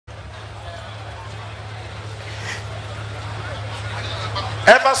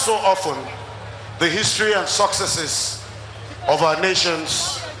Ever so often, the history and successes of our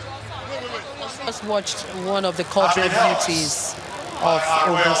nations. Just watched one of the cultural beauties of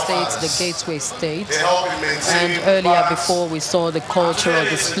Ogun State, the Gateway State. And earlier, before we saw the cultural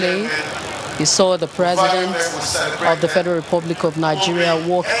display, we saw the President of the Federal Republic of Nigeria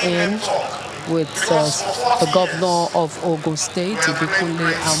walk in with the Governor of Ogun State,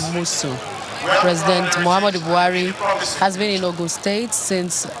 Ibikunle Amosu. President Muhammadu Buhari has been in Ogun State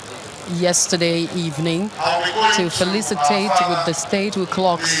since yesterday evening to felicitate with the state, who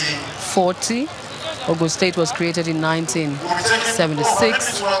clocks 40. Ogun State was created in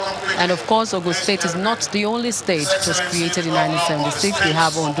 1976. And of course, Ogun State is not the only state that was created in 1976. We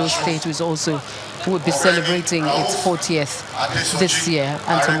have Ondo State, who will be celebrating its 40th this year,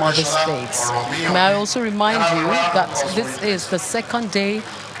 and some other states. May I also remind you that this is the second day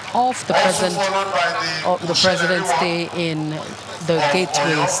of the President's Day in the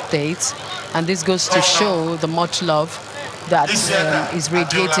Gateway State, and this goes to show the much love that is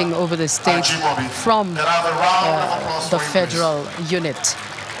radiating over the state from the federal unit.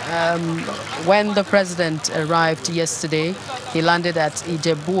 When the President arrived yesterday, he landed at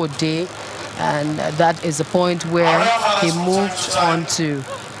Ijebu-Ode, and that is the point where he moved on to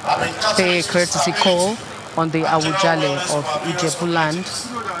pay a courtesy call on the Awujale of Ijebu land.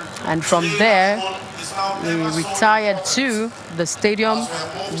 And from there, we retired to the stadium,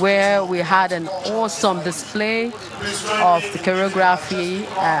 where we had an awesome display of the choreography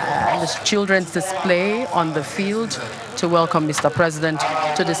and the children's display on the field to welcome Mr. President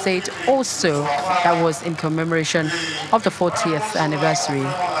to the state. Also, that was in commemoration of the 40th anniversary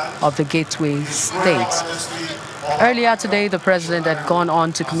of the Gateway State. Earlier today, the President had gone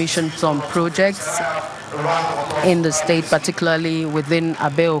on to commission some projects in the state, particularly within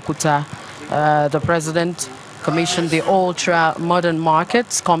Abeokuta. The President commissioned the ultra-modern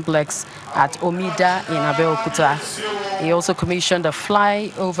markets complex at Omida in Abeokuta. He also commissioned a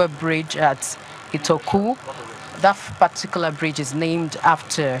flyover bridge at Itoku. That particular bridge is named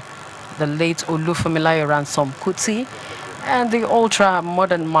after the late Olufumilayo Ransom Kuti. And the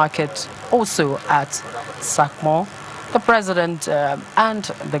ultra-modern market also at Sakmo. The President and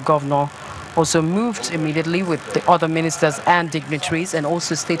the Governor also moved immediately with the other ministers and dignitaries and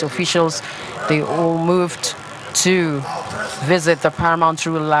also state officials. They all moved to visit the paramount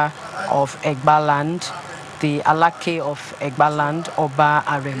ruler of Egbaland, the Alake of Egbaland, Oba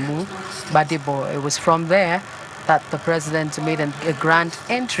Aremu Badebo. It was from there that the President made a grand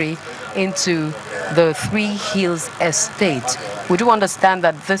entry into the Three Hills Estate. We do understand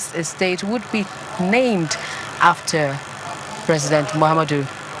that this estate would be named after President Muhammadu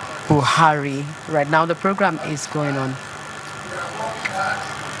Buhari. Right now, the program is going on.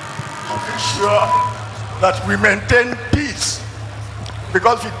 Make sure that we maintain peace,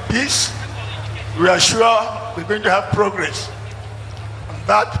 because with peace, we are sure we're going to have progress. And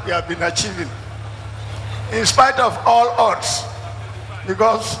that we have been achieving, in spite of all odds,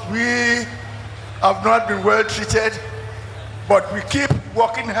 because we have not been well treated, but we keep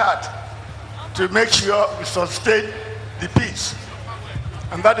working hard to make sure we sustain the peace.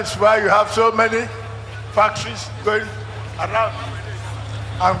 And that is why you have so many factories going around.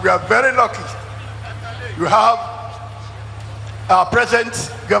 And we are very lucky. You have our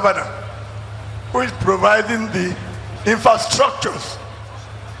present governor, who is providing the infrastructures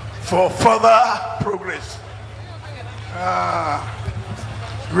for further progress.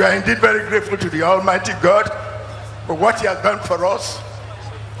 We are indeed very grateful to the Almighty God for what He has done for us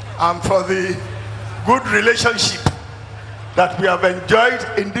and for the good relationship that we have enjoyed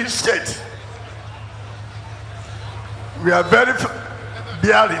in this state. We are very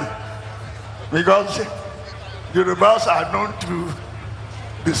bearing, because the Yorubas are known to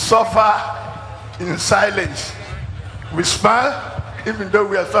be suffer in silence. We smile even though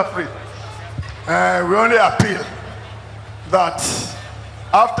we are suffering. We only appeal that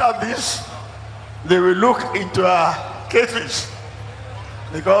after this, they will look into our cases,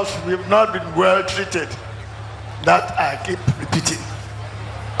 because we've not been well treated. That I keep repeating.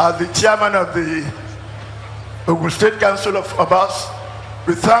 As the chairman of the Ogun State Council of Obas,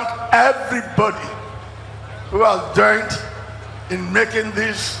 we thank everybody who has joined in making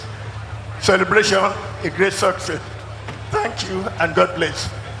this celebration a great success. Thank you, and God bless.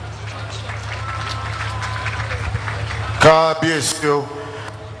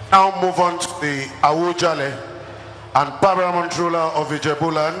 Now move on to the Awujale and paramount ruler of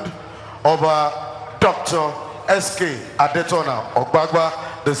Ijebuland, over Dr. S.K. Adetona Ogbagba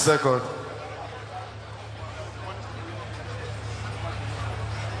II.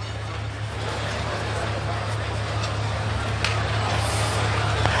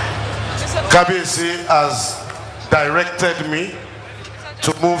 Kabiyesi has directed me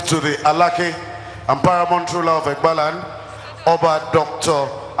to move to the Alake and paramount ruler of Egbaland, Oba Dr.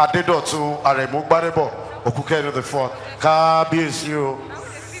 Adedotu Aremu Gbarebo Okukenu IV. Kabiyesi.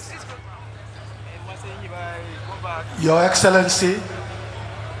 Your Excellency,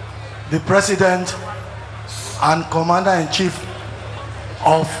 the President and Commander-in-Chief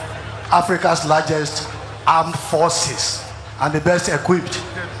of Africa's largest armed forces and the best equipped.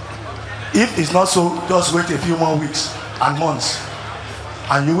 If it's not so, just wait a few more weeks and months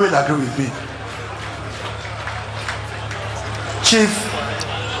and you will agree with me. Chief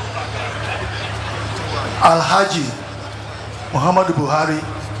Alhaji Muhammadu Buhari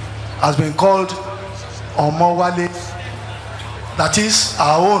has been called Omowale, that is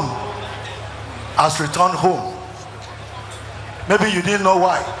our own, has returned home. Maybe you didn't know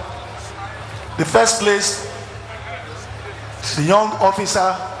why. The first place, the young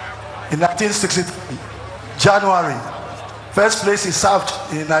officer in 1963, January, first place he served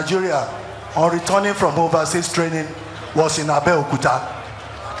in Nigeria on returning from overseas training was in Abeokuta.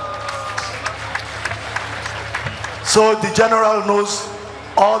 So the general knows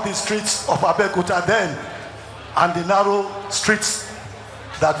all the streets of Abeokuta then and the narrow streets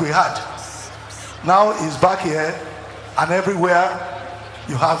that we had. Now he's back here, and everywhere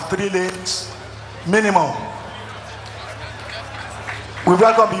you have 3 lanes minimum. We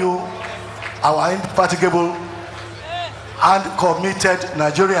welcome you, our indefatigable and committed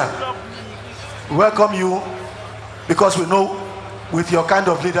Nigerian. We welcome you because we know with your kind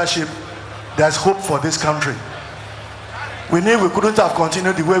of leadership there's hope for this country. We knew we couldn't have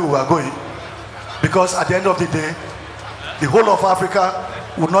continued the way we were going, because at the end of the day, the whole of Africa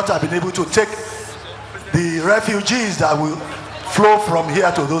would not have been able to take the refugees that will flow from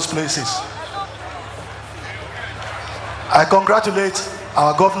here to those places. I congratulate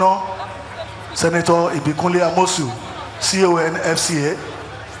our governor, Senator Ibikunle Amosu, CON FCA,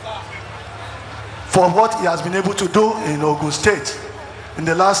 for what he has been able to do in Ogun State in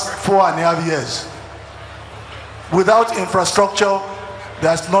the last 4.5 years. Without infrastructure,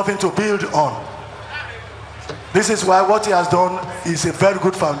 there's nothing to build on. This is why what he has done is a very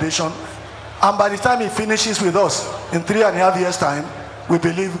good foundation. And by the time he finishes with us in 3.5 years' time, we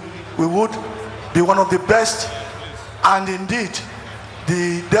believe we would be one of the best and indeed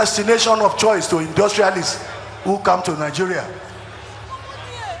the destination of choice to industrialists who come to Nigeria.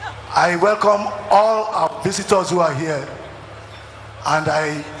 I welcome all our visitors who are here, and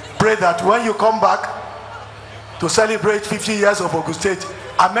I pray that when you come back to celebrate 50 years of Ogun State,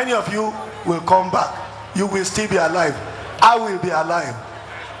 and many of you will come back, you will still be alive. I will be alive.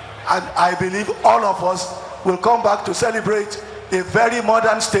 And I believe all of us will come back to celebrate a very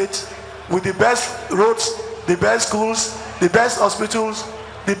modern state with the best roads, the best schools, the best hospitals,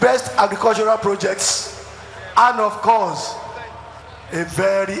 the best agricultural projects, and of course, a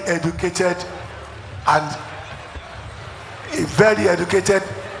very educated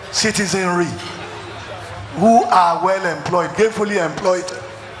citizenry who are well employed, gainfully employed.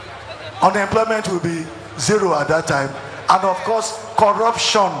 Unemployment will be 0 at that time. And of course,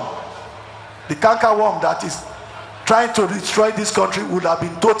 corruption, the cankerworm that is trying to destroy this country, would have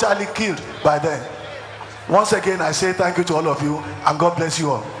been totally killed by then. Once again, I say thank you to all of you, and God bless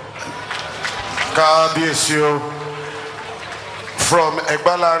you all. God bless you. From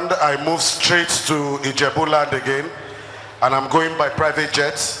Egbaland, I move straight to Ijebuland again, and I'm going by private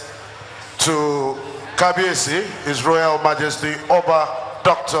jets to Kabiyesi, His Royal Majesty Oba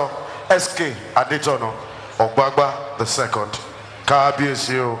Dr. S.K. Adetono Ogbagba II.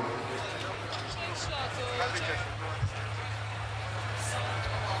 Kabiyesi.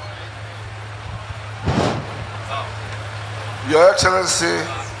 Your Excellency,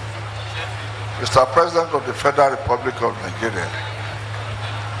 Mr. President of the Federal Republic of Nigeria,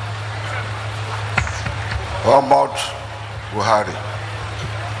 Muhammadu Buhari,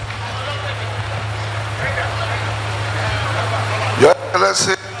 Your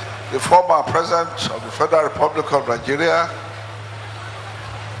Excellency, the former President of the Federal Republic of Nigeria,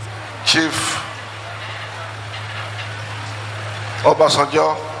 Chief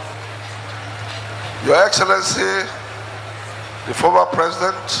Obasanjo, Your Excellency, the former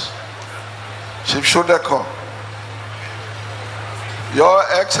President, Chief Shudeko, Your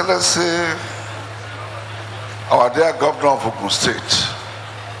Excellency, our dear Governor of Ogun State,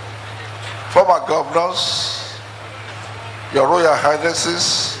 former governors, Your Royal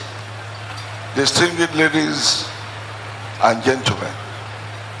Highnesses, distinguished ladies and gentlemen.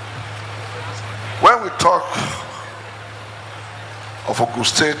 When we talk of Ogun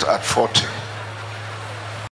State at 40,